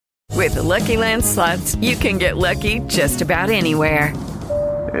With the Lucky Land Slots, you can get lucky just about anywhere.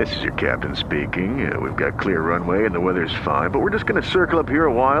 This is your captain speaking. We've got clear runway and the weather's fine, but we're just going to circle up here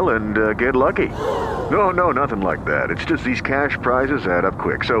a while and get lucky. No, nothing like that. It's just these cash prizes add up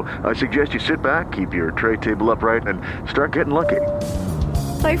quick. So I suggest you sit back, keep your tray table upright, and start getting lucky.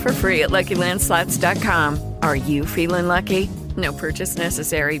 Play for free at LuckyLandSlots.com. Are you feeling lucky? No purchase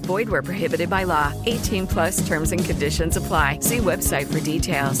necessary. Void where prohibited by law. 18 plus terms and conditions apply. See website for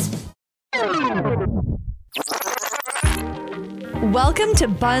details. Welcome to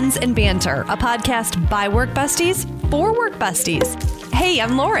Buns and Banter, a podcast by work besties for work besties. Hey,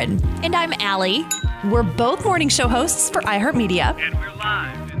 I'm Lauren. And I'm Allie. We're both morning show hosts for iHeartMedia. And we're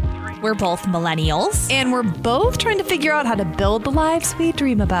live in 3. We're both millennials. And we're both trying to figure out how to build the lives we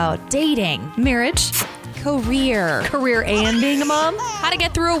dream about. Dating. Marriage. Career. Career and being a mom. How to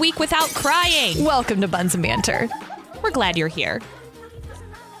get through a week without crying. Welcome to Buns and Banter. We're glad you're here.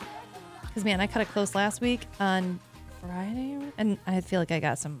 Because, man, I cut it close last week on Friday, and I feel like I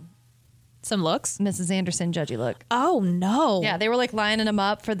got some looks. Mrs. Anderson judgy look. Oh no! Yeah, they were like lining them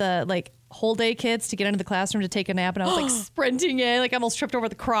up for the whole day kids to get into the classroom to take a nap, and I was like sprinting in, like I almost tripped over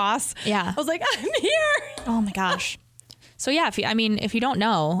the cross. Yeah, I was like, I'm here. Oh my gosh. So yeah, if you don't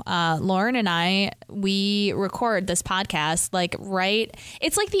know, Lauren and I, we record this podcast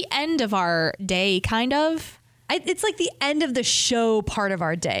it's like the end of our day, kind of. It's like the end of the show part of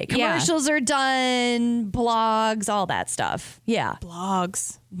our day. Commercials are done, blogs, all that stuff. Yeah.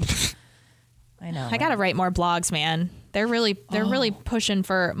 Blogs. I know. I got to write more blogs, man. They're really pushing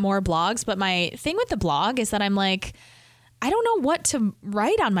for more blogs. But my thing with the blog is that I'm like, I don't know what to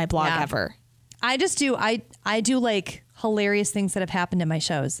write on my blog ever. I just do. I do like hilarious things that have happened in my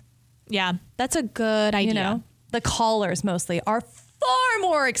shows. Yeah, that's a good idea. You know, the callers mostly are far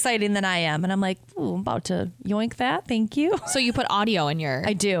more exciting than I am. And I'm like, ooh, I'm about to yoink that. Thank you. So you put audio in your...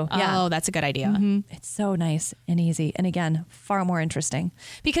 I do. Yeah. Oh, that's a good idea. Mm-hmm. It's so nice and easy. And again, far more interesting.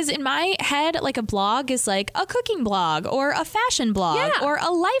 Because in my head, like a blog is like a cooking blog or a fashion blog or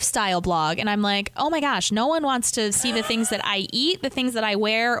a lifestyle blog. And I'm like, oh my gosh, no one wants to see the things that I eat, the things that I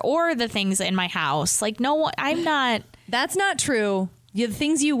wear, or the things in my house. Like, no, I'm not... That's not true. The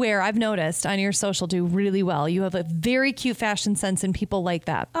things you wear, I've noticed on your social, do really well. You have a very cute fashion sense and people like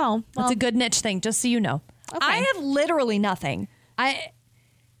that. Oh, well. That's a good niche thing, just so you know. Okay. I have literally nothing.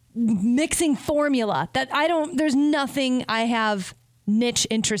 Mixing formula there's nothing I have niche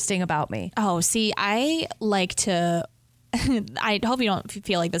interesting about me. Oh, see, I like to, I hope you don't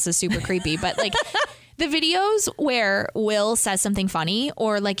feel like this is super creepy, but like the videos where Will says something funny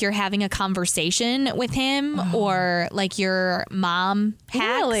or like you're having a conversation with him or like your mom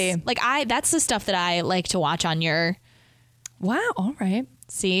hacks. Really? Like that's the stuff that I like to watch on your... Wow. All right.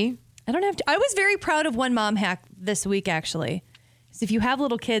 See? I don't have to. I was very proud of one mom hack this week, actually. Because if you have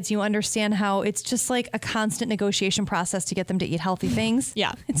little kids, you understand how it's just like a constant negotiation process to get them to eat healthy things.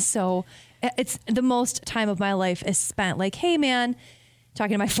 Yeah. It's the most time of my life is spent like, hey, man,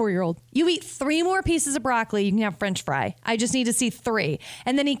 talking to my 4-year-old, you eat 3 more pieces of broccoli, you can have French fry. I just need to see 3.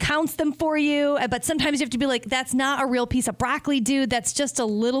 And then he counts them for you. But sometimes you have to be like, that's not a real piece of broccoli, dude. That's just a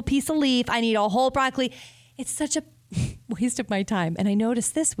little piece of leaf. I need a whole broccoli. It's such a waste of my time. And I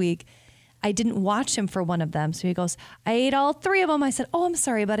noticed this week, I didn't watch him for one of them. So he goes, I ate all 3 of them. I said, oh, I'm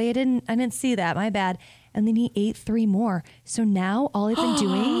sorry, buddy. I didn't see that. My bad. And then he ate 3 more. So now all I've been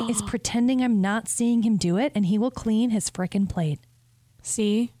doing is pretending I'm not seeing him do it. And he will clean his frickin' plate.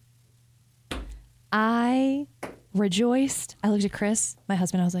 See? I rejoiced. I looked at Chris, my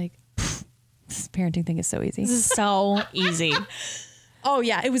husband. I was like, this parenting thing is so easy. This is so easy. Oh,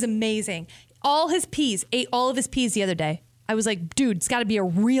 yeah. It was amazing. Ate all of his peas the other day. I was like, dude, it's got to be a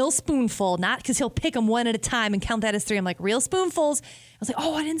real spoonful, not because he'll pick them one at a time and count that as 3. I'm like, real spoonfuls. I was like,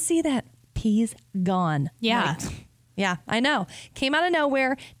 oh, I didn't see that. Peas gone. Yeah. Yeah, I know. Came out of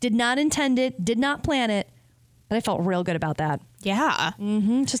nowhere. Did not intend it. Did not plan it. But I felt real good about that. Yeah.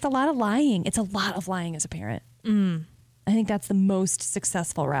 Mm-hmm. Just a lot of lying. It's a lot of lying as a parent. I think that's the most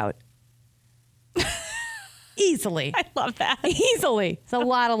successful route. Easily. I love that. Easily. It's a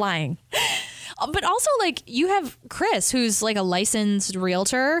lot of lying. But also, like, you have Chris, who's like a licensed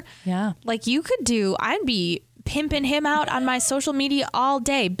realtor. Yeah. Like, I'd be pimping him out on my social media all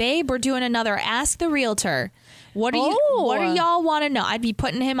day. Babe, we're doing another Ask the Realtor. What do y'all want to know? I'd be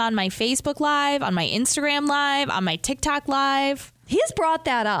putting him on my Facebook Live, on my Instagram Live, on my TikTok Live. He's brought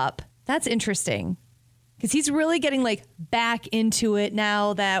that up. That's interesting. Because he's really getting like back into it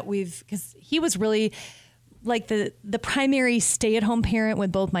now that because he was really like the primary stay-at-home parent when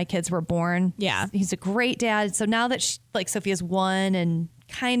both my kids were born. Yeah. He's a great dad. So now that Sophia's 1 and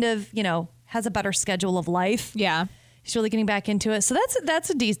kind of, has a better schedule of life. Yeah. He's really getting back into it. So that's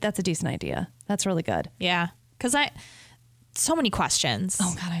a decent idea. That's really good. Yeah. Because so many questions.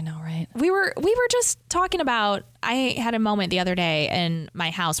 Oh God, I know, right? We were just talking about, I had a moment the other day in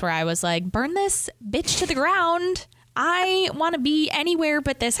my house where I was like, burn this bitch to the ground. I want to be anywhere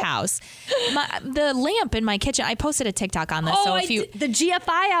but this house. The lamp in my kitchen, I posted a TikTok on this. Oh, the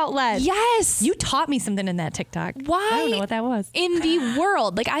GFI outlet. Yes. You taught me something in that TikTok. Why? I don't know what that was. In the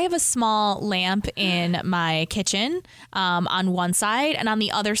world, like I have a small lamp in my kitchen on one side, and on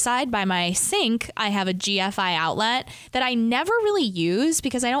the other side by my sink, I have a GFI outlet that I never really use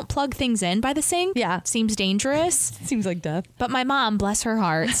because I don't plug things in by the sink. Yeah. It seems dangerous. Seems like death. But my mom, bless her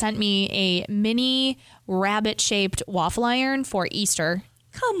heart, sent me a mini rabbit-shaped waffle iron for Easter.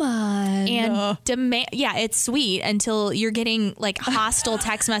 Come on. And it's sweet until you're getting like hostile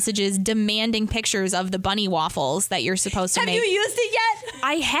text messages demanding pictures of the bunny waffles that you're supposed to make. Have you used it yet?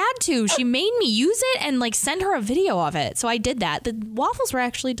 I had to. She made me use it and like send her a video of it. So I did that. The waffles were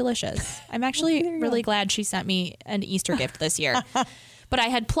actually delicious. I'm actually really glad she sent me an Easter gift this year. But I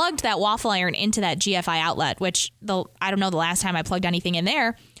had plugged that waffle iron into that GFI outlet, which I don't know the last time I plugged anything in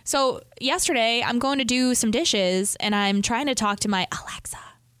there. So yesterday I'm going to do some dishes and I'm trying to talk to my Alexa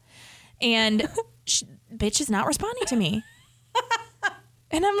and bitch is not responding to me.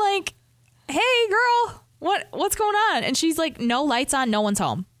 And I'm like, hey girl, what's going on? And she's like, no lights on, no one's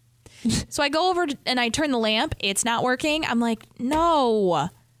home. So I go over and I turn the lamp. It's not working. I'm like, no, I'm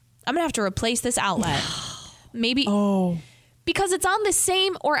going to have to replace this outlet. Maybe. Oh. Because it's on the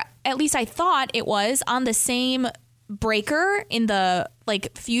same, or at least I thought it was on the same breaker in the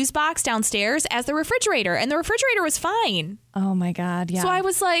like fuse box downstairs as the refrigerator, and the refrigerator was fine. Oh my God. Yeah. So I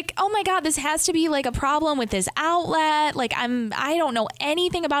was like, oh my God, this has to be like a problem with this outlet. Like I don't know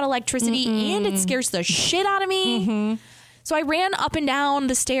anything about electricity and it scares the shit out of me. So I ran up and down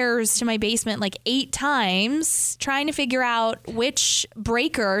the stairs to my basement like 8 times trying to figure out which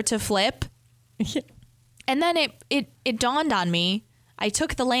breaker to flip. And then it dawned on me. I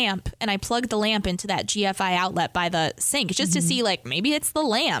took the lamp and I plugged the lamp into that GFI outlet by the sink just to see like maybe it's the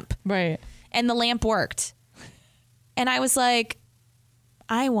lamp. Right. And the lamp worked. And I was like,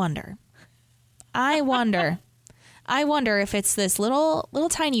 I wonder if it's this little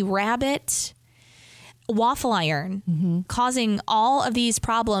tiny rabbit waffle iron causing all of these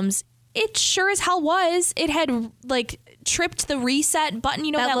problems. It sure as hell was. It had like tripped the reset button,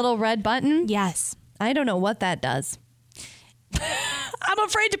 you know, that little red button. Yes. I don't know what that does. I'm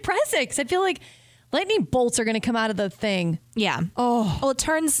afraid to press it because I feel like lightning bolts are going to come out of the thing. Yeah. Oh. Well, it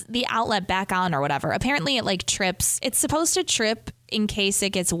turns the outlet back on or whatever. Apparently it like trips. It's supposed to trip in case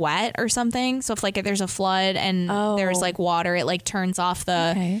it gets wet or something. So if like if there's a flood and there's like water, it like turns off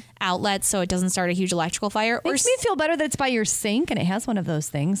the outlet so it doesn't start a huge electrical fire. Makes me feel better that it's by your sink and it has one of those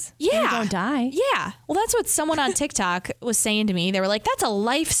things. Yeah. You don't die. Yeah. Well, that's what someone on TikTok was saying to me. They were like, that's a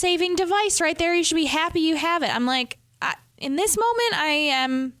life-saving device right there. You should be happy you have it. I'm like, in this moment, I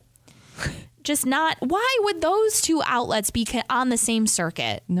am just not. Why would those two outlets be on the same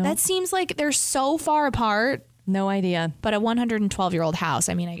circuit? No. That seems like they're so far apart. No idea. But a 112-year-old house,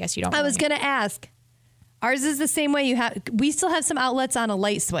 I mean, I guess you don't. I was going to ask. Ours is the same way. We still have some outlets on a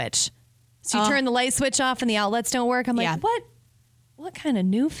light switch. So you turn the light switch off and the outlets don't work. I'm like, what kind of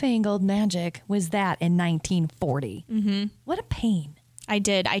newfangled magic was that in 1940? Mm-hmm. What a pain. I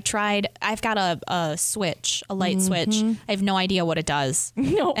did. I tried. I've got a switch, a light switch. I have no idea what it does.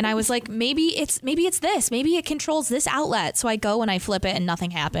 No. And I was like, maybe it's this. Maybe it controls this outlet. So I go and I flip it and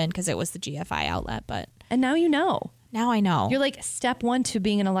nothing happened because it was the GFI outlet. And now you know. Now I know. You're like step 1 to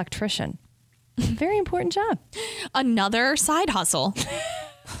being an electrician. Very important job. Another side hustle.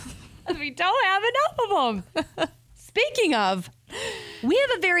 We don't have enough of them. Speaking of, we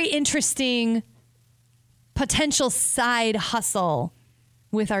have a very interesting potential side hustle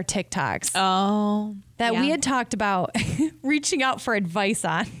with our TikToks. Oh. That we had talked about reaching out for advice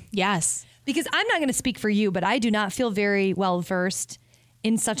on. Yes. Because I'm not going to speak for you, but I do not feel very well versed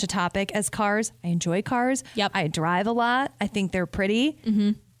in such a topic as cars. I enjoy cars. Yep. I drive a lot. I think they're pretty.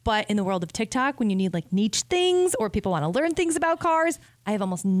 Mm-hmm. But in the world of TikTok, when you need like niche things or people want to learn things about cars, I have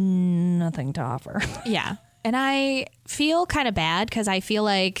almost nothing to offer. Yeah. And I feel kind of bad because I feel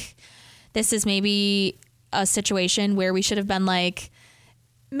like this is maybe a situation where we should have been like,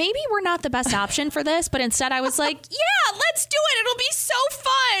 maybe we're not the best option for this, but instead I was like, yeah, let's do it. It'll be so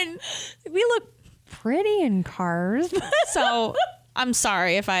fun. We look pretty in cars. So I'm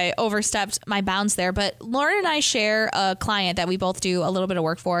sorry if I overstepped my bounds there, but Lauren and I share a client that we both do a little bit of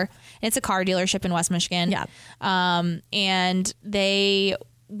work for. It's a car dealership in West Michigan. Yeah. And they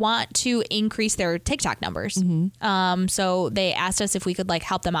want to increase their TikTok numbers. Mm-hmm. So they asked us if we could like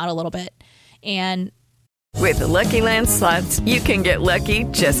help them out a little bit. And With the Lucky Land Slots, you can get lucky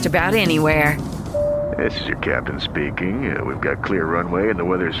just about anywhere. This is your captain speaking. We've got clear runway and the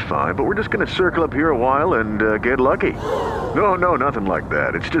weather's fine, but we're just going to circle up here a while and get lucky. No, nothing like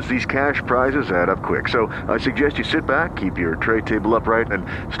that. It's just these cash prizes add up quick. So I suggest you sit back, keep your tray table upright, and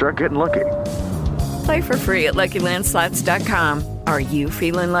start getting lucky. Play for free at LuckyLandSlots.com. Are you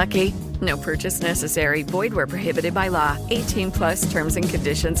feeling lucky? No purchase necessary. Void where prohibited by law. 18+ terms and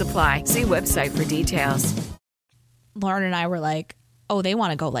conditions apply. See website for details. Lauren and I were like, oh, they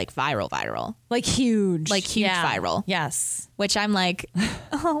want to go like viral. Like huge. Yeah. Viral. Yes. Which I'm like,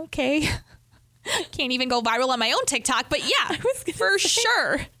 oh, okay. Can't even go viral on my own TikTok, but yeah, for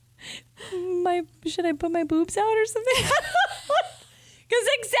sure. Should I put my boobs out or something? Because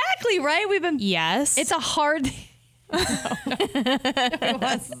exactly, right? Yes. It's a hard...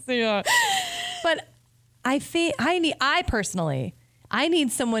 But I think I personally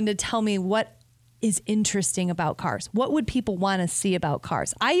need someone to tell me what is interesting about cars. What would people want to see about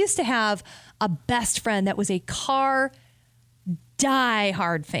cars? I used to have a best friend that was a car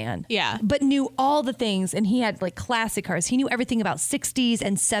die-hard fan. Yeah. But knew all the things, and he had like classic cars. He knew everything about 60s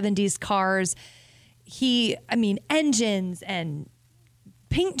and 70s cars. Engines and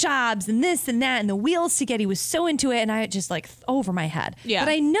paint jobs and this and that and the wheels to get. He was so into it, and I just like over my head. Yeah.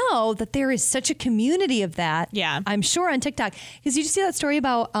 But I know that there is such a community of that. Yeah. I'm sure on TikTok. Because you just see that story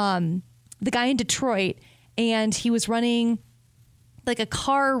about the guy in Detroit, and he was running like a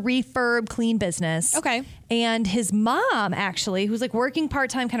car refurb clean business. Okay. And his mom, actually, who's like working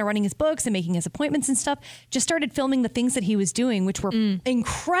part-time, kind of running his books and making his appointments and stuff, just started filming the things that he was doing, which were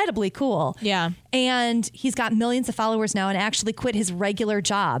incredibly cool. Yeah. And he's got millions of followers now and actually quit his regular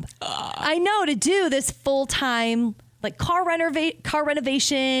job. I know, to do this full-time like car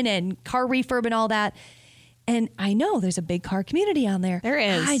renovation and car refurb and all that. And I know there's a big car community on there. There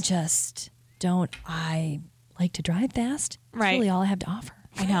is. I just don't. I like to drive fast. That's Right. really all I have to offer.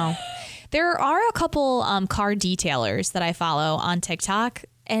 I know. There are a couple car detailers that I follow on TikTok,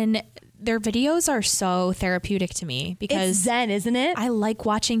 and their videos are so therapeutic to me because It's zen, isn't it? I like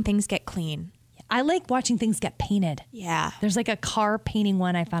watching things get clean. I like watching things get painted. Yeah. There's like a car painting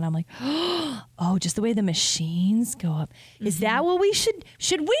one I found. I'm like, oh, just the way the machines go up. Is that what we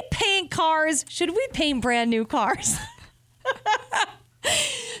should we paint cars? Should we paint brand new cars?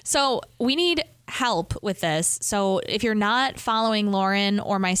 So we need help with this. So if you're not following Lauren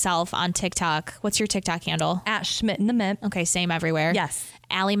or myself on TikTok, what's your TikTok handle? At Schmidt in the Mint. Okay, same everywhere. Yes.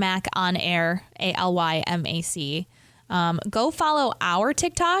 Allie Mac on air, ALYMAC. Go follow our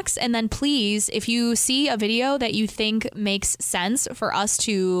TikToks, and then please, if you see a video that you think makes sense for us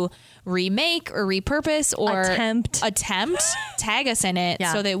to remake or repurpose or Attempt, tag us in it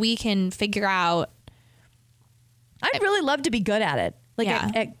Yeah. so that we can figure out. I'd really love to be good at it. Like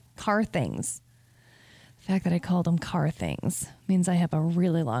Yeah. at car things. The fact that I called them car things means I have a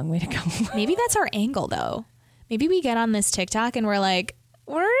really long way to go. Maybe that's our angle, though. Maybe we get on this TikTok and we're like,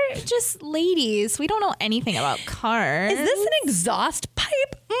 we're just ladies. We don't know anything about cars. Is this an exhaust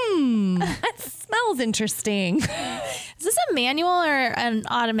pipe? That smells interesting. Is this a manual or an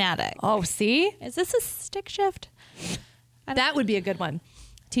automatic? Oh, see? Is this a stick shift? That would be a good one.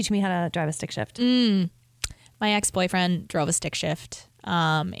 Teach me how to drive a stick shift. My ex-boyfriend drove a stick shift,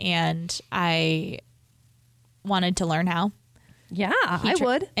 and I wanted to learn how. Yeah, I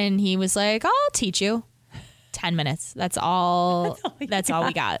would. And he was like, I'll teach you. 10 minutes. That's all we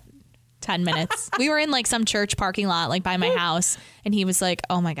got. 10 minutes. We were in like some church parking lot, like by my house. And he was like,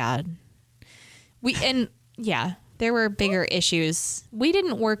 oh my God. There were bigger issues. We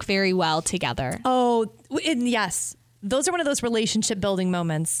didn't work very well together. Oh, and yes. Those are one of those relationship building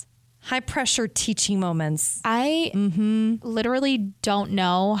moments. High pressure teaching moments. I literally don't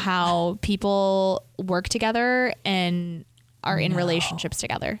know how people work together and are in relationships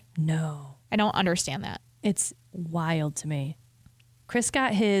together. No. I don't understand that. It's wild to me. Chris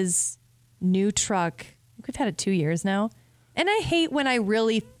got his new truck. We've had it 2 years now. And I hate when I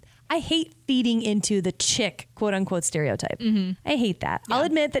hate feeding into the chick, quote unquote, stereotype. I hate that. Yeah. I'll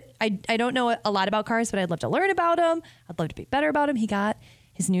admit that I don't know a lot about cars, but I'd love to learn about them. I'd love to be better about them. He got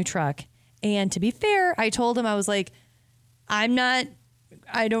his new truck. And to be fair, I told him, I was like, I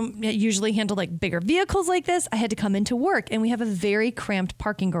don't usually handle like bigger vehicles like this. I had to come into work, and we have a very cramped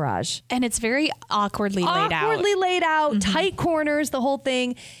parking garage. And it's very awkwardly laid out. Tight corners, the whole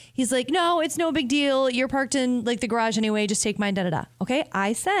thing. He's like, no, it's no big deal. You're parked in like the garage anyway. Just take mine, da-da-da. Okay,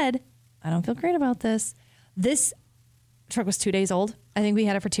 I said, I don't feel great about this. This truck was 2 days old. I think we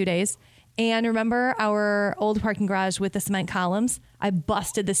had it for 2 days. And remember our old parking garage with the cement columns? I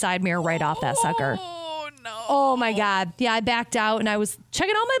busted the side mirror right off that sucker. Oh, no. Oh my God. Yeah, I backed out and I was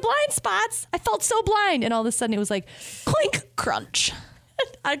checking all my blind spots. I felt so blind. And all of a sudden it was like, clink. Crunch.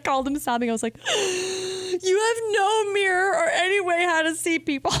 I called him sobbing. I was like, you have no mirror or any way how to see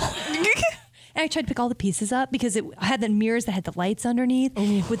people. And I tried to pick all the pieces up because I had the mirrors that had the lights underneath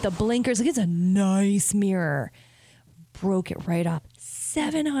with the blinkers. Like, it's a nice mirror. Broke it right up.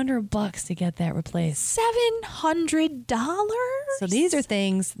 $700 to get that replaced. $700? So these are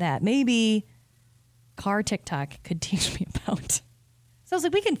things that maybe car TikTok could teach me about. So I was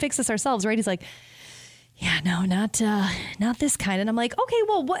like, we can fix this ourselves, right? He's like, yeah, no, not this kind. And I'm like, okay,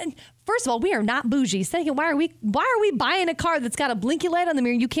 well, what? First of all, we are not bougie. Second, why are we buying a car that's got a blinky light on the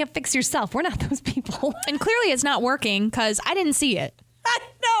mirror you can't fix yourself? We're not those people. And clearly it's not working because I didn't see it.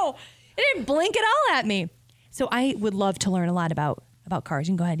 No, it didn't blink at all at me. So I would love to learn a lot about cars.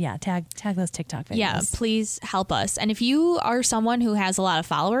 You can go ahead, yeah, tag those TikTok videos. Yeah, please help us. And if you are someone who has a lot of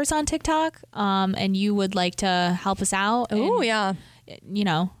followers on TikTok, and you would like to help us out, Oh yeah,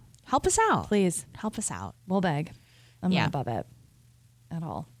 help us out. please Help us out. we'll beg. I'm Yeah. not above it at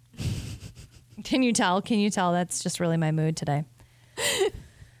all. Can you tell? That's just really my mood today.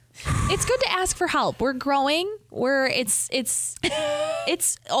 It's good to ask for help. We're growing. It's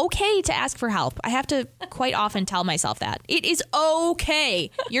okay to ask for help. I have to quite often tell myself that. It is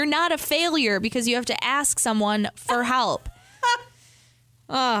okay. You're not a failure because you have to ask someone for help.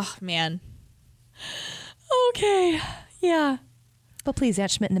 Oh, man. Okay, yeah. But please,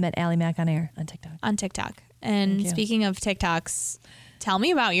 at Schmidt and the Met, Allie Mac on air on TikTok. On TikTok. And you. speaking of TikToks, tell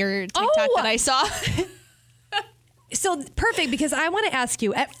me about your TikTok that I saw. So perfect, because I want to ask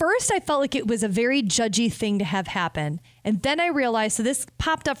you, at first I felt like it was a very judgy thing to have happen. And then I realized, so this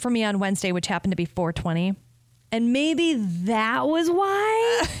popped up for me on Wednesday, which happened to be 420. And maybe that was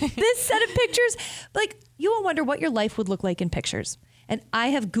why this set of pictures, like you will wonder what your life would look like in pictures. And I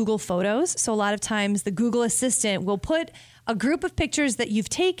have Google Photos. So a lot of times the Google Assistant will put a group of pictures that you've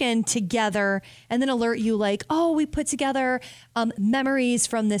taken together and then alert you like, oh, we put together memories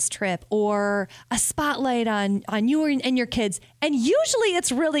from this trip or a spotlight on you and your kids. And usually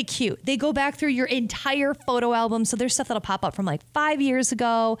it's really cute. They go back through your entire photo album. So there's stuff that'll pop up from like 5 years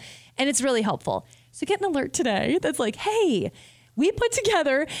ago. And it's really helpful. So get an alert today that's like, hey, we put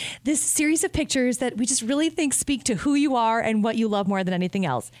together this series of pictures that we just really think speak to who you are and what you love more than anything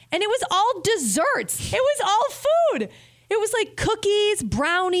else. And it was all desserts. It was all food. It was like cookies,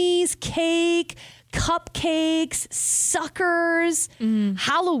 brownies, cake, cupcakes, suckers,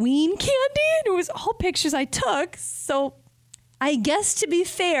 Halloween candy. And it was all pictures I took. So I guess to be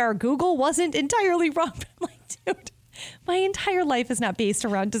fair, Google wasn't entirely wrong. But I'm like, dude, my entire life is not based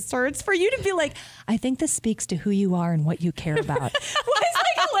around desserts. For you to be like, I think this speaks to who you are and what you care about. Well, it's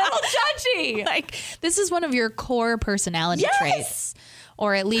like a little judgy. Like, this is one of your core personality traits,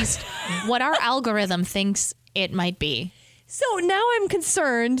 or at least what our algorithm thinks it might be. So now I'm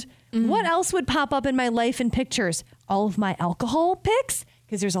concerned. What else would pop up in my life in pictures? All of my alcohol pics?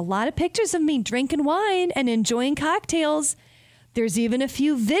 Because there's a lot of pictures of me drinking wine and enjoying cocktails. There's even a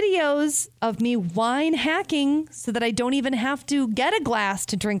few videos of me wine hacking so that I don't even have to get a glass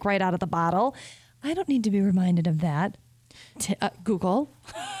to drink right out of the bottle. I don't need to be reminded of that. Google.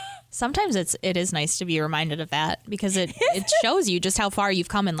 Sometimes it is nice to be reminded of that because it shows you just how far you've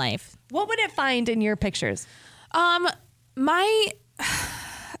come in life. What would it find in your pictures? My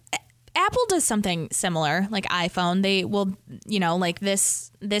Apple does something similar, like iPhone. They will, like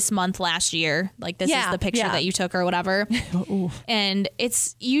this month last year, like this is the picture that you took or whatever. And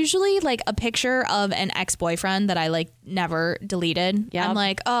it's usually like a picture of an ex-boyfriend that I like never deleted. Yep. I'm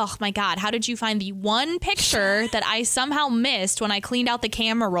like, oh my God, how did you find the one picture that I somehow missed when I cleaned out the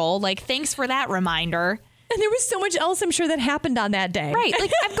camera roll? Like, thanks for that reminder. And there was so much else, I'm sure, that happened on that day. Right. Like,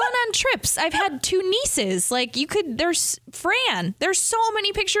 I've gone on trips. I've had 2 nieces. Like, there's Fran. There's so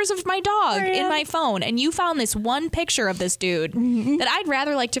many pictures of my dog in my phone. And you found this one picture of this dude that I'd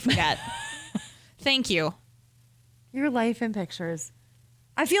rather like to forget. Thank you. Your life in pictures.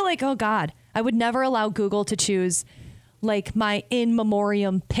 I feel like, oh God, I would never allow Google to choose like my in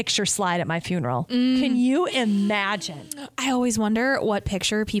memoriam picture slide at my funeral. Can you imagine? I always wonder what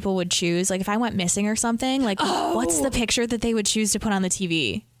picture people would choose. Like if I went missing or something, like what's the picture that they would choose to put on the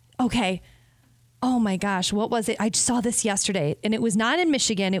TV? Okay. Oh my gosh. What was it? I saw this yesterday and it was not in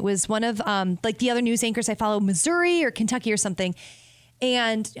Michigan. It was one of like the other news anchors I follow, Missouri or Kentucky or something.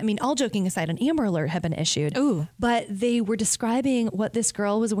 And I mean, all joking aside, an Amber Alert had been issued. Ooh. But they were describing what this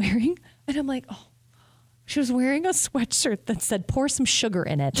girl was wearing. And I'm like, oh. She was wearing a sweatshirt that said, pour some sugar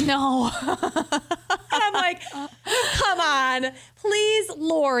in it. No. And I'm like, come on, please,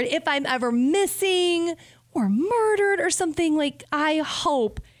 Lord, if I'm ever missing or murdered or something, like, I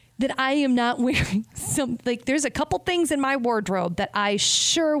hope that I am not wearing there's a couple things in my wardrobe that I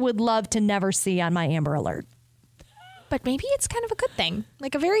sure would love to never see on my Amber Alert. But maybe it's kind of a good thing.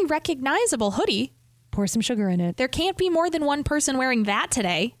 Like a very recognizable hoodie. Pour some sugar in it. There can't be more than one person wearing that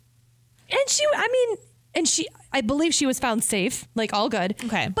today. And I believe she was found safe, like all good.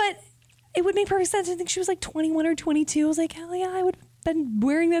 Okay. But it would make perfect sense. I think she was like 21 or 22. I was like, hell yeah, I would have been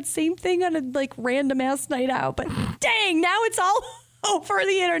wearing that same thing on a like random ass night out. But dang, now it's all over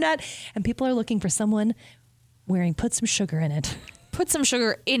the internet. And people are looking for someone wearing put some sugar in it. Put some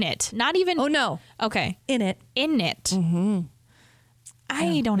sugar in it. Not even. Oh, no. Okay. In it. In it. Mm-hmm.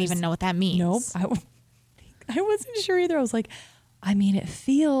 I don't even know what that means. Nope. I wasn't sure either. I was like, it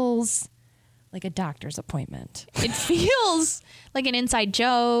feels like a doctor's appointment. It feels like an inside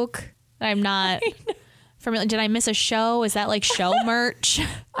joke that I'm not familiar. Did I miss a show? Is that like show merch?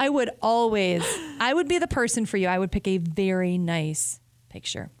 I would be the person for you. I would pick a very nice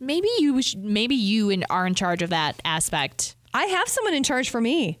picture. Maybe you are in charge of that aspect. I have someone in charge for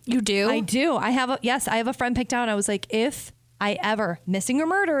me. You do? I do. I have a friend picked out. And I was like, if I ever missing or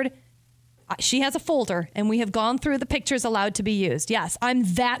murdered, she has a folder and we have gone through the pictures allowed to be used. Yes,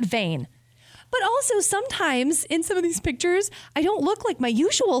 I'm that vain. But also sometimes in some of these pictures, I don't look like my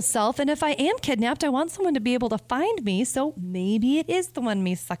usual self. And if I am kidnapped, I want someone to be able to find me. So maybe it is the one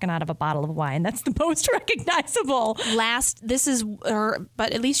me sucking out of a bottle of wine. That's the most recognizable.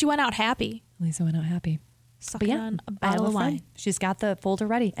 But at least you went out happy. At least I went out happy. Sucking on a bottle of wine. She's got the folder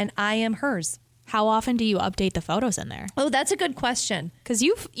ready and I am hers. How often do you update the photos in there? Oh, that's a good question. Because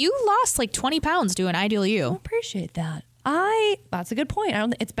you lost like 20 pounds doing Ideal You. I appreciate that. That's a good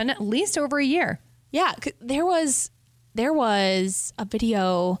point. It's been at least over a year. Yeah, there was a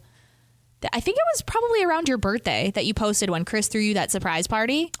video that I think it was probably around your birthday that you posted when Chris threw you that surprise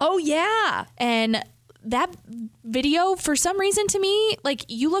party. Oh yeah. And that video, for some reason to me, like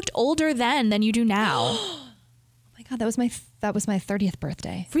you looked older then than you do now. Oh my God, that was my 30th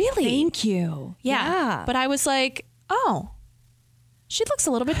birthday. Really? Thank you. Yeah. But I was like, oh, she looks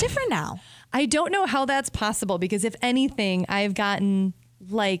a little bit different now. I don't know how that's possible because if anything, I've gotten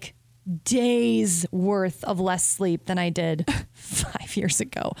like days worth of less sleep than I did 5 years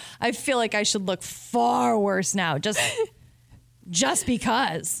ago. I feel like I should look far worse now just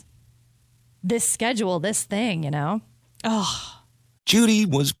because this schedule, this thing, Oh. Judy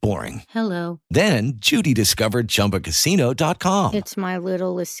was boring. Hello. Then Judy discovered ChumbaCasino.com. It's my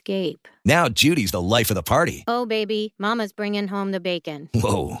little escape. Now Judy's the life of the party. Oh, baby, mama's bringing home the bacon.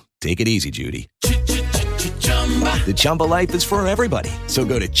 Whoa, take it easy, Judy. The Chumba life is for everybody. So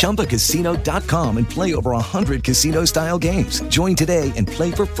go to ChumbaCasino.com and play over 100 casino-style games. Join today and play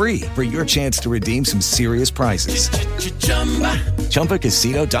for free for your chance to redeem some serious prizes.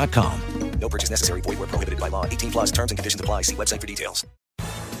 ChumbaCasino.com. No purchase necessary. Void where prohibited by law. 18 plus terms and conditions apply. See website for details.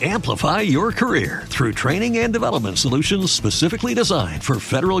 Amplify your career through training and development solutions specifically designed for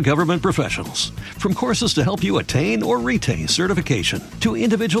federal government professionals. From courses to help you attain or retain certification, to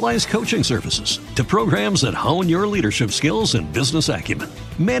individualized coaching services, to programs that hone your leadership skills and business acumen,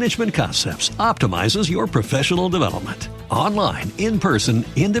 Management Concepts optimizes your professional development. Online, in person,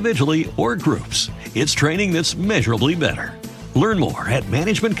 individually, or groups, it's training that's measurably better. Learn more at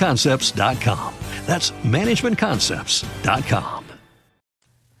managementconcepts.com. That's managementconcepts.com.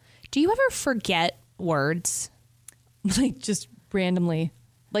 Do you ever forget words? Like just randomly,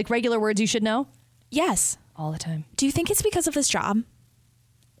 like regular words you should know? Yes. All the time. Do you think it's because of this job?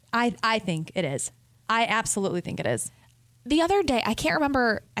 I think it is. I absolutely think it is. The other day, I can't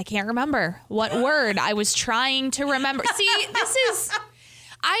remember what word I was trying to remember. See,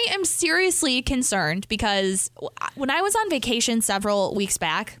 I am seriously concerned because when I was on vacation several weeks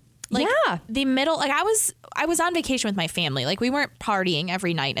back, I was on vacation with my family. Like we weren't partying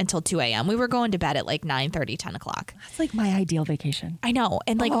every night until 2 a.m. We were going to bed at like 9:30, 10 o'clock. That's like my ideal vacation. I know.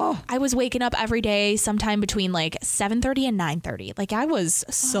 And I was waking up every day sometime between like 7:30 and 9:30. Like I was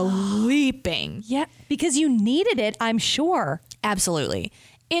sleeping. Yeah, because you needed it, I'm sure. Absolutely.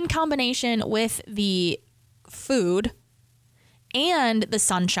 In combination with the food and the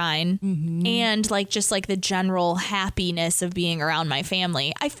sunshine and like just like the general happiness of being around my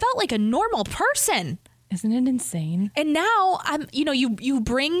family, I felt like a normal person. Isn't it insane? And now you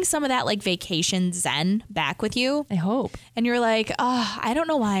bring some of that like vacation zen back with you. I hope. And you're like, oh, I don't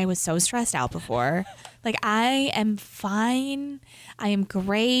know why I was so stressed out before. Like I am fine. I am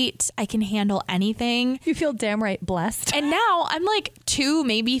great. I can handle anything. You feel damn right blessed. And now I'm like 2,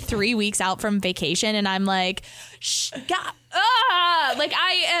 maybe 3 weeks out from vacation and I'm like, like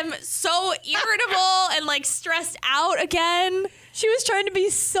I am so irritable and like stressed out again. She was trying to be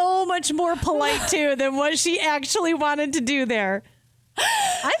so much more polite too than what she actually wanted to do there.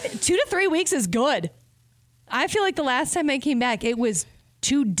 2 to 3 weeks is good. I feel like the last time I came back, it was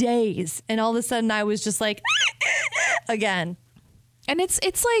 2 days. And all of a sudden I was just like, again. And it's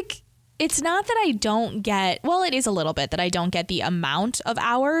like, it's not that I don't get, well, it is a little bit that I don't get the amount of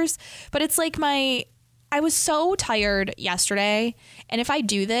hours, but it's like I was so tired yesterday. And if I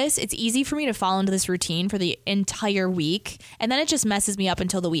do this, it's easy for me to fall into this routine for the entire week. And then it just messes me up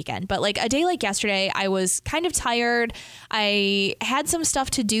until the weekend. But like a day like yesterday, I was kind of tired. I had some stuff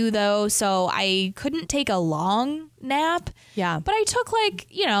to do though, so I couldn't take a long nap. Yeah. But I took like,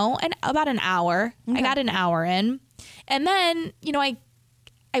 about an hour. Okay. I got an hour in. And then,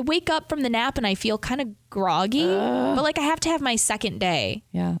 I wake up from the nap and I feel kind of groggy, but like I have to have my second day.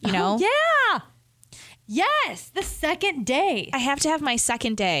 Yeah. Yeah. Yes, the second day. I have to have my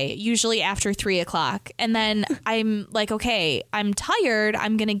second day, usually after 3 o'clock. And then I'm like, okay, I'm tired.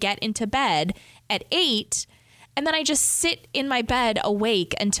 I'm going to get into bed at 8. And then I just sit in my bed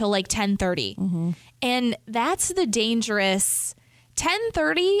awake until like 10:30. Mm-hmm. And that's the dangerous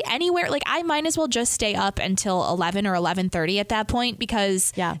 10:30 anywhere. Like I might as well just stay up until 11 or 11:30 at that point,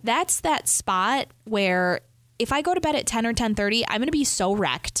 because that's that spot where if I go to bed at 10 or 10:30, I'm going to be so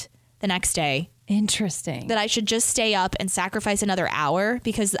wrecked the next day. Interesting. That I should just stay up and sacrifice another hour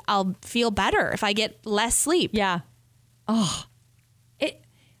because I'll feel better if I get less sleep. Yeah. Oh,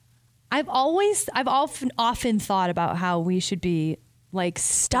 I've often thought about how we should be like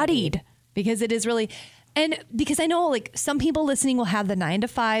studied, because it is really, and because I know like some people listening will have the 9 to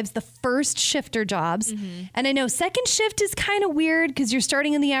 5s, the first shifter jobs. Mm-hmm. And I know second shift is kind of weird because you're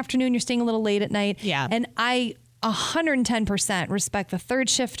starting in the afternoon, you're staying a little late at night. Yeah. And I 110% respect the third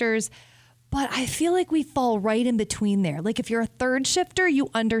shifters. But I feel like we fall right in between there. Like if you're a third shifter, you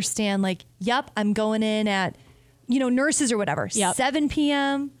understand like, yep, I'm going in at, nurses or whatever, 7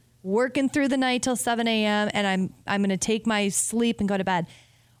 p.m., working through the night till 7 a.m. and I'm going to take my sleep and go to bed.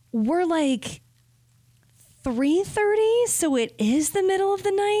 We're like 3:30, so it is the middle of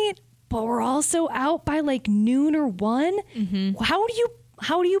the night, but we're also out by like noon or 1. Mm-hmm. How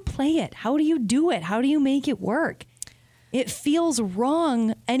do you play it? How do you do it? How do you make it work? It feels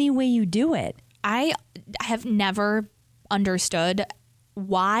wrong any way you do it. I have never understood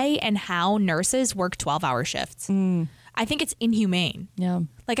why and how nurses work 12-hour shifts. I think it's inhumane. Yeah.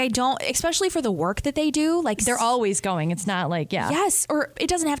 Like I don't, especially for the work that they do. Like they're always going. It's not like, Yes. Or it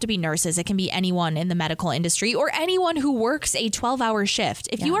doesn't have to be nurses. It can be anyone in the medical industry or anyone who works a 12-hour shift.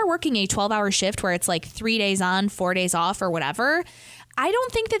 If you are working a 12-hour shift where it's like 3 days on, 4 days off or whatever, I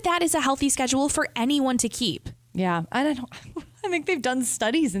don't think that is a healthy schedule for anyone to keep. Yeah, I think they've done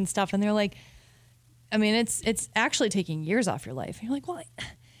studies and stuff, and they're like, I mean, it's actually taking years off your life. And you're like, well,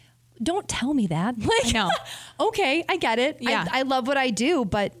 don't tell me that. Like, no. Okay, I get it. Yeah. I love what I do,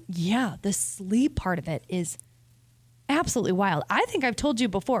 but yeah, the sleep part of it is absolutely wild. I think I've told you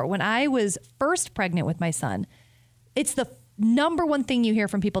before, when I was first pregnant with my son, it's the number one thing you hear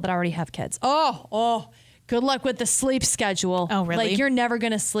from people that already have kids. Oh, good luck with the sleep schedule. Oh, really? Like, you're never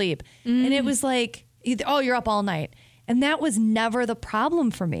going to sleep. And it was like, you're up all night. And that was never the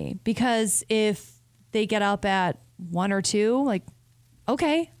problem for me, because if they get up at 1 or 2, like,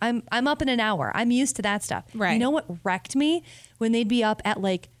 okay, I'm up in an hour. I'm used to that stuff. Right. You know what wrecked me? When they'd be up at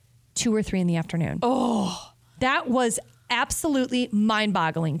like 2 or 3 in the afternoon. Oh, that was absolutely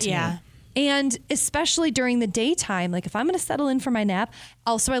mind-boggling to me. And especially during the daytime, like if I'm going to settle in for my nap.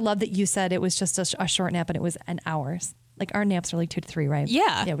 Also, I love that you said it was just a short nap and it was an hour's. Like our naps are like 2 to 3, right?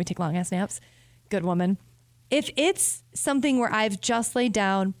 Yeah. Yeah, we take long ass naps. Good woman. If it's something where I've just laid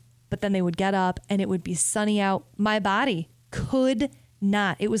down, but then they would get up and it would be sunny out, my body could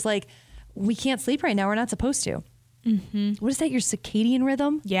not. It was like, we can't sleep right now. We're not supposed to. Mm-hmm. What is that? Your circadian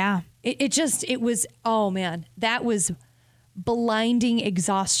rhythm? Yeah. It was, oh man, that was blinding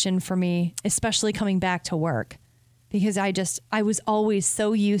exhaustion for me, especially coming back to work, because I was always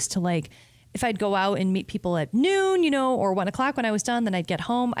so used to, like, if I'd go out and meet people at noon, or 1 o'clock when I was done, then I'd get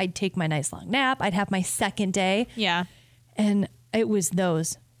home, I'd take my nice long nap, I'd have my second day. Yeah. And it was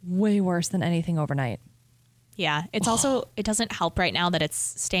those way worse than anything overnight. Yeah. It's also, it doesn't help right now that it's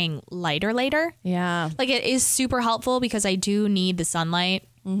staying lighter later. Yeah. Like it is super helpful because I do need the sunlight.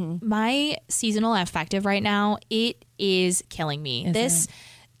 Mm-hmm. My seasonal affective right now, it is killing me. This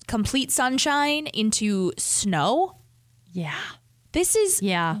complete sunshine into snow. Yeah. This is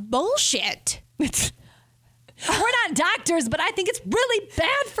bullshit. We're not doctors, but I think it's really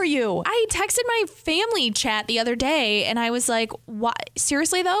bad for you. I texted my family chat the other day and I was like, "What?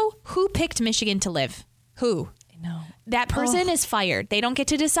 Seriously though? Who picked Michigan to live? Who?" I know. That person is fired. They don't get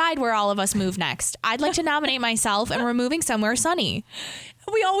to decide where all of us move next. I'd like to nominate myself, and we're moving somewhere sunny.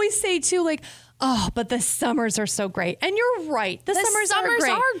 We always say too, like, Oh, but the summers are so great. And you're right. The summers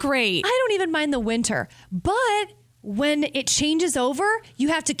are great. I don't even mind the winter. But when it changes over, you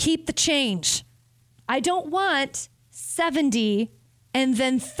have to keep the change. I don't want 70 and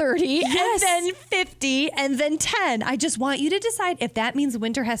then 30 and then 50 and then 10. I just want you to decide if that means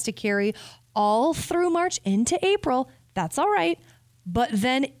winter has to carry all through March into April. That's all right. But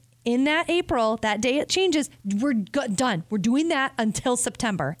then in that April, that day it changes, we're done. We're doing that until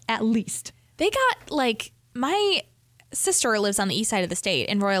September, at least. They got like, my sister lives on the east side of the state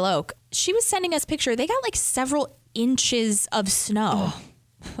in Royal Oak. She was sending us pictures. They got like several inches of snow.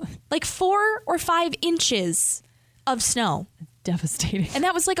 Like 4 or 5 inches of snow. Devastating. And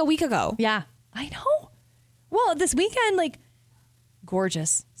that was like a week ago. Yeah, I know. Well, this weekend, like,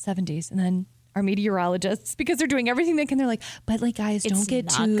 gorgeous 70s. And then our meteorologists, because they're doing everything they can, they're like, but like, guys, don't get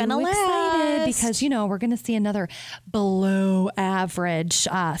too excited because, you know, we're going to see another below average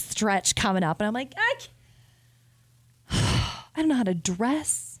stretch coming up. And I'm like, I don't know how to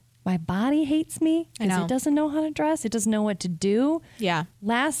dress. My body hates me because it doesn't know how to dress. It doesn't know what to do. Yeah.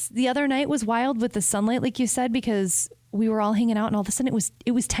 The other night was wild with the sunlight, like you said, because we were all hanging out and all of a sudden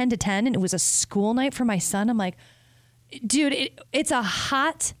it was 10 to 10 and it was a school night for my son. I'm like, dude, it's a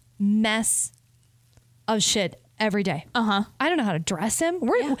hot mess of shit every day. I don't know how to dress him.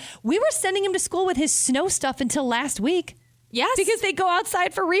 We were sending him to school with his snow stuff until last week. Yes. Because they go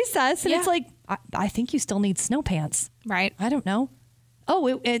outside for recess and it's like, I think you still need snow pants. Right. I don't know. Oh,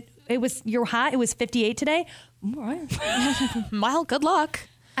 it was, you're hot. It was 58 today. All right. Well, good luck.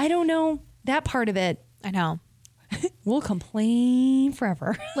 I don't know that part of it. I know. We'll complain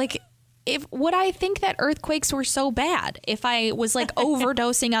forever. Like, would I think that earthquakes were so bad if I was like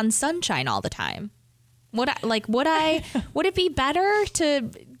overdosing on sunshine all the time? Would it be better to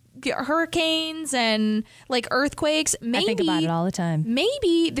get hurricanes and like earthquakes? Maybe, I think about it all the time.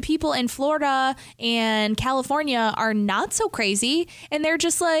 Maybe the people in Florida and California are not so crazy and they're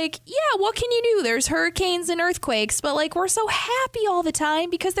just like, yeah, what can you do? There's hurricanes and earthquakes, but like we're so happy all the time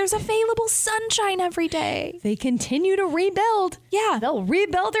because there's available sunshine every day. They continue to rebuild. Yeah. They'll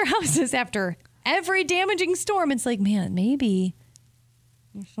rebuild their houses after every damaging storm. It's like, man, maybe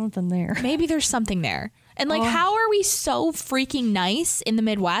there's something there. Maybe there's something there. And like, how are we so freaking nice in the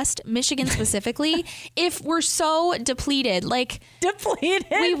Midwest, Michigan specifically, if we're so depleted? Like,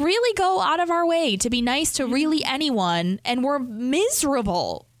 we really go out of our way to be nice to really anyone, and we're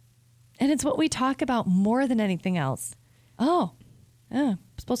miserable. And it's what we talk about more than anything else. Oh, yeah,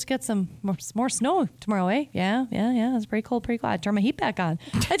 supposed to get some more snow tomorrow, eh? Yeah. It's pretty cold, pretty cold. I turn my heat back on.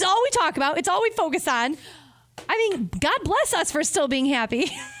 It's all we talk about. It's all we focus on. I mean, God bless us for still being happy.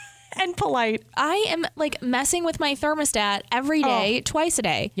 And polite. I am like messing with my thermostat every day, twice a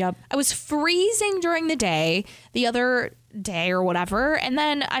day. Yep. I was freezing during the day, the other day or whatever. And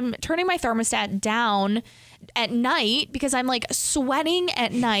then I'm turning my thermostat down at night because I'm like sweating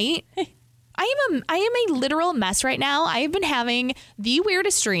at night. I am a literal mess right now. I have been having the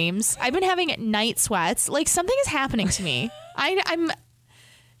weirdest dreams. I've been having night sweats. Like something is happening to me.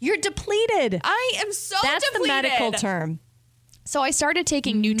 You're depleted. I am so That's depleted. The medical term. So I started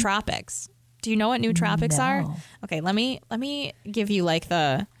taking nootropics. Do you know what nootropics are? Okay, let me give you like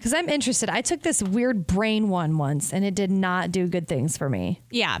because I'm interested. I took this weird brain one once and it did not do good things for me.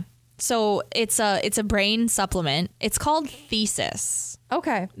 Yeah. So it's a brain supplement. It's called Thesis.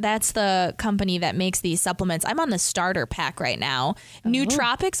 Okay. That's the company that makes these supplements. I'm on the starter pack right now.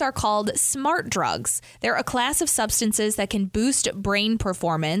 Nootropics are called smart drugs. They're a class of substances that can boost brain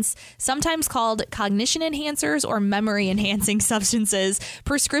performance, sometimes called cognition enhancers or memory enhancing substances.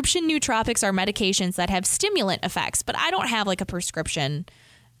 Prescription nootropics are medications that have stimulant effects, but I don't have like a prescription.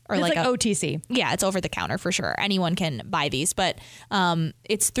 Or it's like OTC. Yeah, it's over the counter for sure. Anyone can buy these, but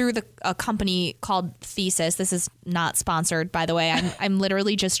it's through a company called Thesis. This is not sponsored, by the way. I'm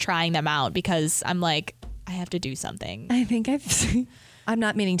literally just trying them out because I'm like, I have to do something. I think I'm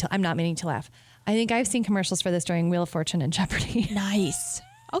not meaning to laugh. I think I've seen commercials for this during Wheel of Fortune and Jeopardy. Nice.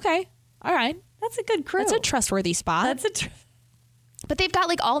 Okay. All right. That's a good crew. That's a trustworthy spot. But they've got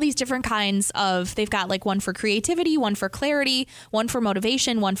like all these different kinds they've got like one for creativity, one for clarity, one for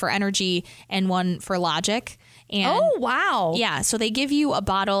motivation, one for energy, and one for logic. And oh, wow. Yeah. So they give you a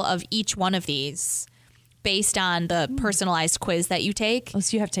bottle of each one of these based on the personalized quiz that you take. Oh,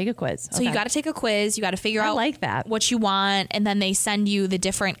 so you have to take a quiz. So you got to take a quiz. You got to figure out what you want. And then they send you the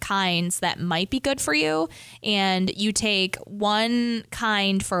different kinds that might be good for you. And you take one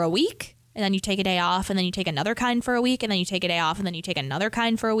kind for a week. And then you take a day off, and then you take another kind for a week, and then you take a day off, and then you take another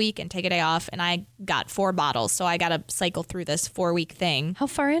kind for a week and take a day off. And I got 4 bottles, so I got to cycle through this 4-week thing. How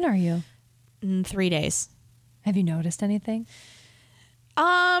far in are you? 3 days. Have you noticed anything?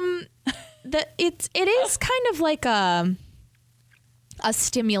 it is kind of like a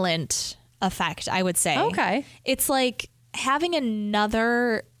stimulant effect, I would say. Okay. It's like having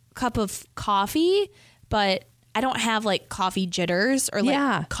another cup of coffee, but I don't have like coffee jitters or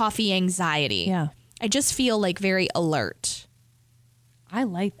like coffee anxiety. Yeah. I just feel like very alert. I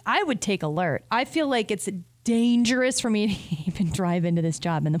would take alert. I feel like it's dangerous for me to even drive into this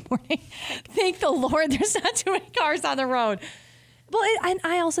job in the morning. Thank the Lord there's not too many cars on the road. Well,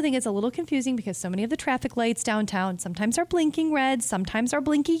 I also think it's a little confusing because so many of the traffic lights downtown sometimes are blinking red, sometimes are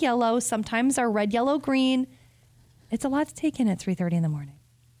blinky yellow, sometimes are red, yellow, green. It's a lot to take in at 3:30 in the morning.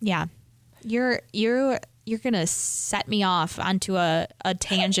 Yeah. You're gonna set me off onto a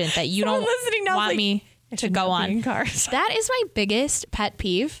tangent that you don't want me to go on. Cars. That is my biggest pet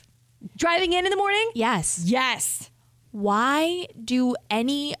peeve. Driving in the morning? Yes. Yes. Why do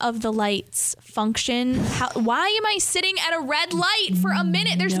any of the lights function? Why am I sitting at a red light for a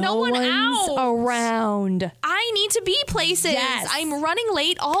minute? There's no one out around. I need to be places. Yes. I'm running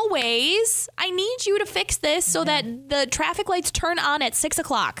late always. I need you to fix this so that the traffic lights turn on at 6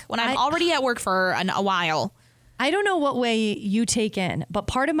 o'clock when I'm already at work for a while. I don't know what way you take in, but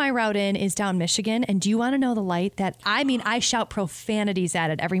part of my route in is down Michigan. And do you want to know the light that, I shout profanities at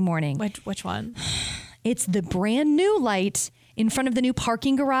it every morning. Which one? It's the brand new light in front of the new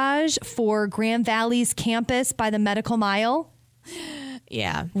parking garage for Grand Valley's campus by the Medical Mile.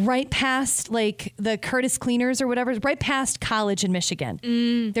 Yeah. Right past like the Curtis Cleaners or whatever, right past college in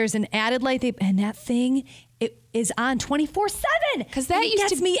Michigan. There's an added light, and that thing, it is on 24/7. Because that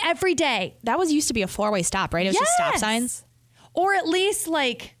gets me every day. That used to be a 4-way stop, right? It was just stop signs? Or at least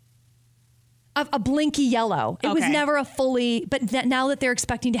like a blinky yellow. It was never a fully, but now that they're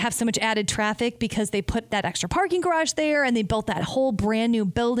expecting to have so much added traffic because they put that extra parking garage there and they built that whole brand new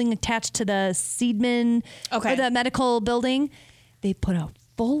building attached to the Seidman or the medical building, they put a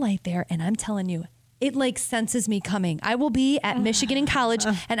full light there. And I'm telling you, it like senses me coming. I will be at Michigan in college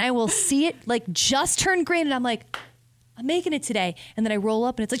and I will see it like just turn green and I'm like, I'm making it today. And then I roll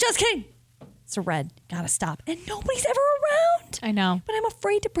up and it's like, just kidding. It's a red. Gotta stop. And nobody's ever around. I know. But I'm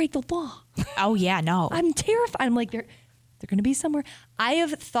afraid to break the law. Oh, yeah, no. I'm terrified. I'm like, they're going to be somewhere. I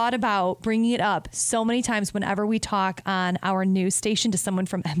have thought about bringing it up so many times whenever we talk on our news station to someone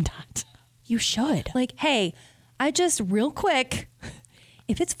from MDOT. You should. Like, hey, I just real quick,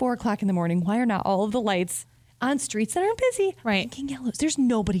 if it's 4 o'clock in the morning, why are not all of the lights on streets that aren't busy blinking yellows? There's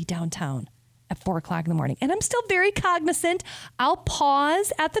nobody downtown at 4 o'clock in the morning. And I'm still very cognizant. I'll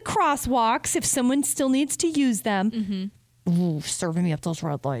pause at the crosswalks if someone still needs to use them. Ooh, serving me up those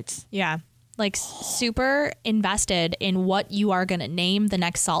red lights. Yeah. Like super invested in what you are going to name the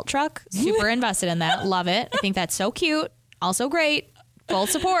next salt truck. Super invested in that. Love it. I think that's so cute. Also great. Full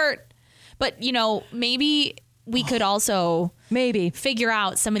support. But, maybe we could also figure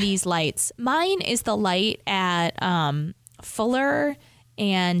out some of these lights. Mine is the light at Fuller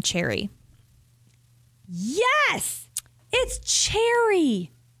and Cherry. Yes, it's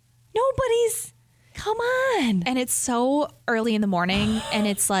Cherry. Come on. And it's so early in the morning and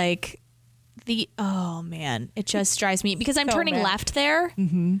it's like oh man, it just drives me because I'm turning left there.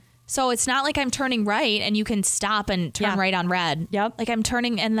 Mm-hmm. So it's not like I'm turning right and you can stop and turn right on red. Yep. Like I'm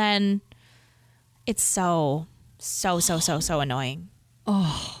turning and then it's so annoying.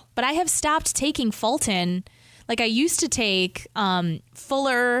 Oh, but I have stopped taking Fulton. Like I used to take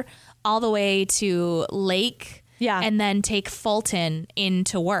Fuller all the way to Lake and then take Fulton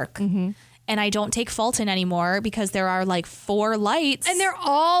into work. Mm-hmm. And I don't take Fulton anymore because there are like 4 lights. And they're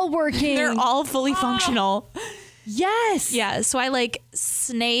all working. They're all fully functional. Yes. Yeah. So I like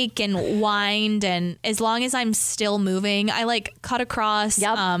snake and wind. And as long as I'm still moving, I like cut across.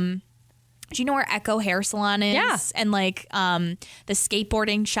 Yep. Do you know where Echo Hair Salon is? Yeah. And like the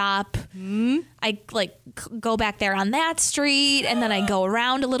skateboarding shop. Mm-hmm. I like go back there on that street and then I go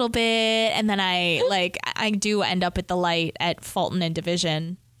around a little bit. And then I do end up at the light at Fulton and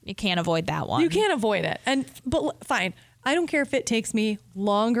Division. You can't avoid that one. You can't avoid it. But fine. I don't care if it takes me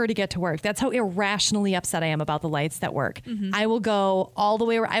longer to get to work. That's how irrationally upset I am about the lights that work. Mm-hmm. I will go all the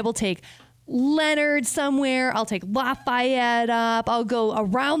way where I will take Leonard somewhere. I'll take Lafayette up. I'll go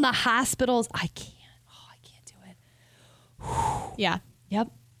around the hospitals. I can't do it. Whew. Yeah. Yep.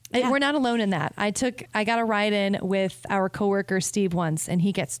 Yeah. We're not alone in that. I got a ride in with our coworker Steve once, and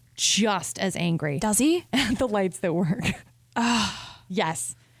he gets just as angry. Does he? At the lights that work.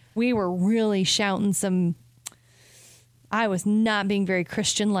 Yes. We were really shouting some. I was not being very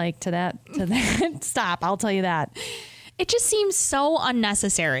Christian-like to that. Stop. I'll tell you that. It just seems so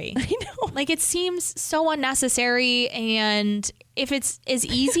unnecessary. I know. Like, it seems so unnecessary. And if it's as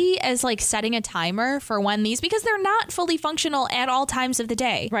easy as like setting a timer for when these, because they're not fully functional at all times of the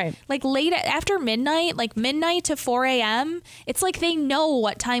day. Right. Like late after midnight, like midnight to 4 a.m., it's like they know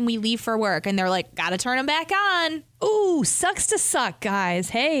what time we leave for work and they're like, gotta turn them back on. Ooh, sucks to suck, guys.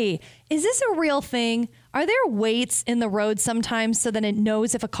 Hey, is this a real thing? Are there weights in the road sometimes so that it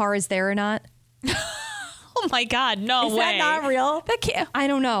knows if a car is there or not? Oh my God, no Is way. that not real? That can't. I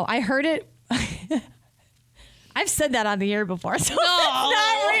don't know. I heard it. I've said that on the air before, so it's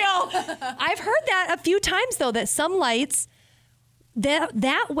not real. I've heard that a few times, though, that some lights,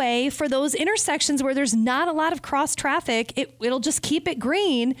 that way, for those intersections where there's not a lot of cross traffic, it'll just keep it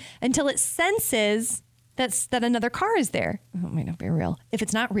green until it senses that another car is there. Oh, it might not be real. If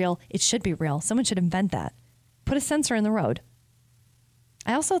it's not real, it should be real. Someone should invent that. Put a sensor in the road.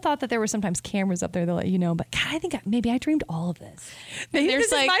 I also thought that there were sometimes cameras up there that let you know, but God, I think maybe I dreamed all of this. Maybe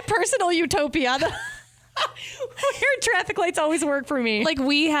this is my personal utopia. Where traffic lights always work for me. Like,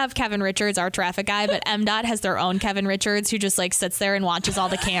 we have Kevin Richards, our traffic guy, but MDOT has their own Kevin Richards who just like sits there and watches all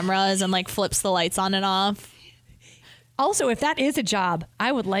the cameras and like flips the lights on and off. Also, if that is a job,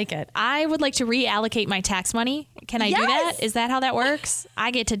 I would like it. I would like to reallocate my tax money. Can I do that? Is that how that works?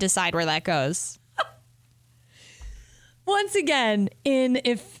 I get to decide where that goes. Once again,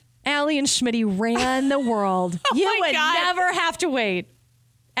 if Allie and Schmitty ran the world, you would never have to wait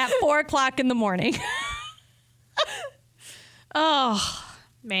at 4 o'clock in the morning. Oh,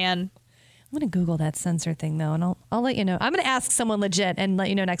 man. I'm going to Google that sensor thing, though, and I'll let you know. I'm going to ask someone legit and let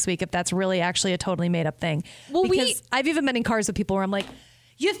you know next week if that's really actually a totally made up thing. Well, because I've even been in cars with people where I'm like,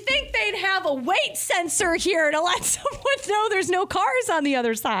 you think they'd have a weight sensor here to let someone know there's no cars on the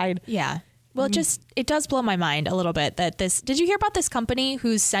other side? Yeah. Well, it does blow my mind a little bit that did you hear about this company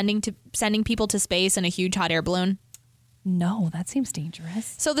who's sending people to space in a huge hot air balloon? No, that seems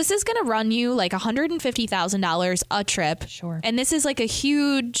dangerous. So this is going to run you like $150,000 a trip. Sure. And this is like a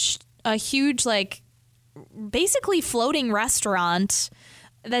huge, like basically floating restaurant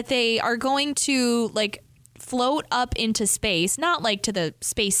that they are going to like float up into space, not like to the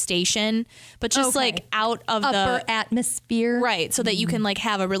space station, but just like out of upper the atmosphere. Right. So that you can like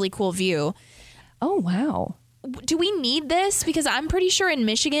have a really cool view. Oh, wow. Do we need this? Because I'm pretty sure in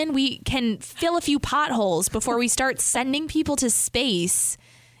Michigan we can fill a few potholes before we start sending people to space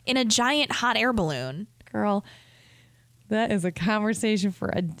in a giant hot air balloon. Girl, that is a conversation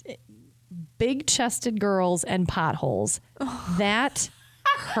for big-chested girls and potholes. That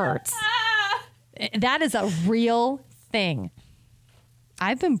hurts. That is a real thing.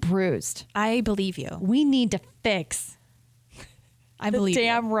 I've been bruised. I believe you. We need to fix the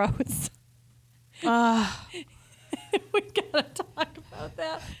damn roads. We gotta talk about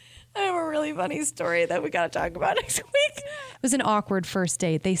that. I have a really funny story that we gotta talk about next week. It was an awkward first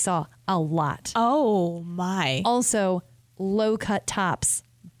date. They saw a lot. Oh my. Also, low-cut tops,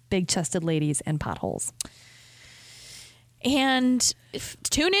 big-chested ladies, and potholes. And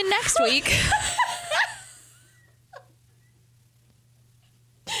tune in next week.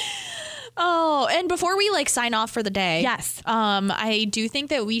 Oh, and before we like sign off for the day, yes, I do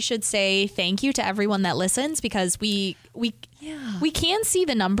think that we should say thank you to everyone that listens, because we can see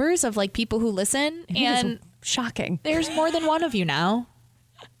the numbers of like people who listen, and shocking. There's more than one of you now.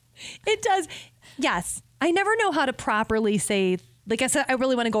 It does. Yes, I never know how to properly say. Like I said, I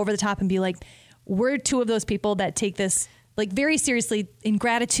really want to go over the top and be like, we're two of those people that take this like very seriously in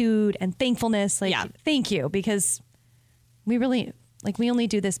gratitude and thankfulness. Like, thank you, because we really. Like, we only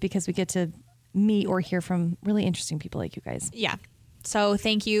do this because we get to meet or hear from really interesting people like you guys. Yeah. So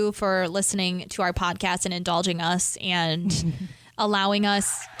thank you for listening to our podcast and indulging us and allowing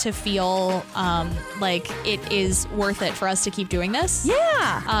us to feel like it is worth it for us to keep doing this.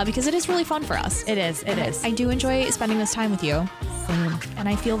 Yeah. Because it is really fun for us. It is. It is. I do enjoy spending this time with you. Same. And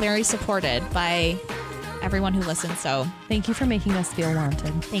I feel very supported by everyone who listens. So thank you for making us feel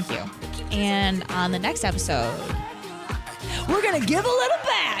wanted. Thank you. And on the next episode, we're going to give a little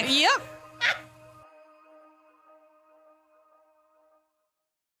back. Yep.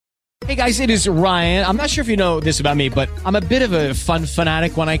 Hey guys, it is Ryan. I'm not sure if you know this about me, but I'm a bit of a fun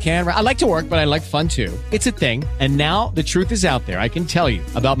fanatic when I can. I like to work, but I like fun too. It's a thing. And now the truth is out there. I can tell you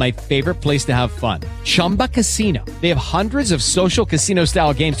about my favorite place to have fun. Chumba Casino. They have hundreds of social casino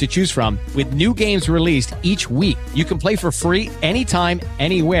style games to choose from with new games released each week. You can play for free anytime,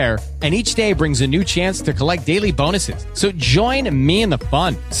 anywhere. And each day brings a new chance to collect daily bonuses. So join me in the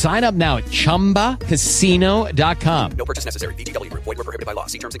fun. Sign up now at ChumbaCasino.com. No purchase necessary. VGW Group. Void where prohibited by law.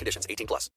 See terms and conditions. 18+.